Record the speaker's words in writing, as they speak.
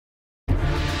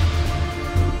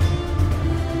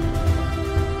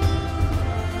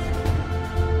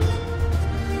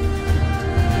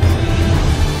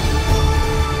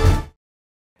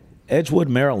Edgewood,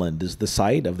 Maryland is the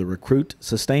site of the Recruit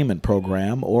Sustainment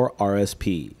Program, or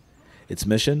RSP. Its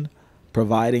mission,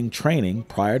 providing training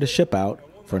prior to ship out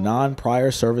for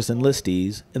non-prior service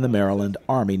enlistees in the Maryland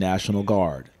Army National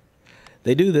Guard.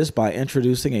 They do this by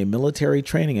introducing a military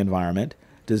training environment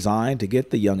designed to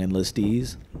get the young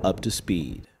enlistees up to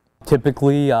speed.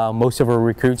 Typically, most of our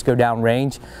recruits go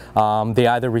downrange. They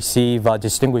either receive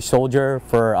Distinguished Soldier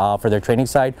for their training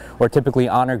site, or typically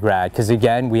Honor Grad, because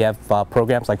again, we have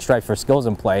programs like Strive for Skills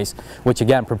in place, which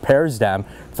again prepares them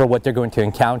for what they're going to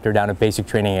encounter down at basic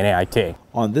training in AIT.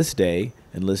 On this day,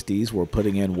 enlistees were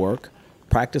putting in work,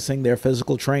 practicing their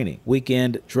physical training.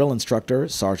 Weekend drill instructor,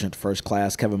 Sergeant First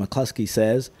Class Kevin McCluskey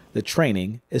says the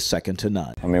training is second to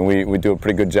none. I mean, we do a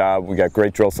pretty good job. We got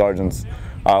great drill sergeants.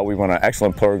 We run an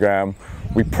excellent program.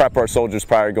 We prep our soldiers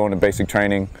prior to going to basic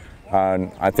training.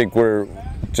 I think we're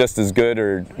just as good,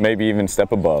 or maybe even a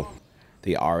step above.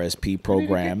 The RSP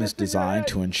program is designed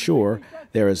to ensure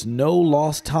there is no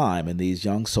lost time in these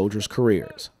young soldiers'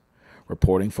 careers.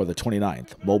 Reporting for the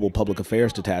 29th Mobile Public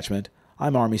Affairs Detachment,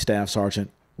 I'm Army Staff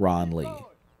Sergeant Ron Lee.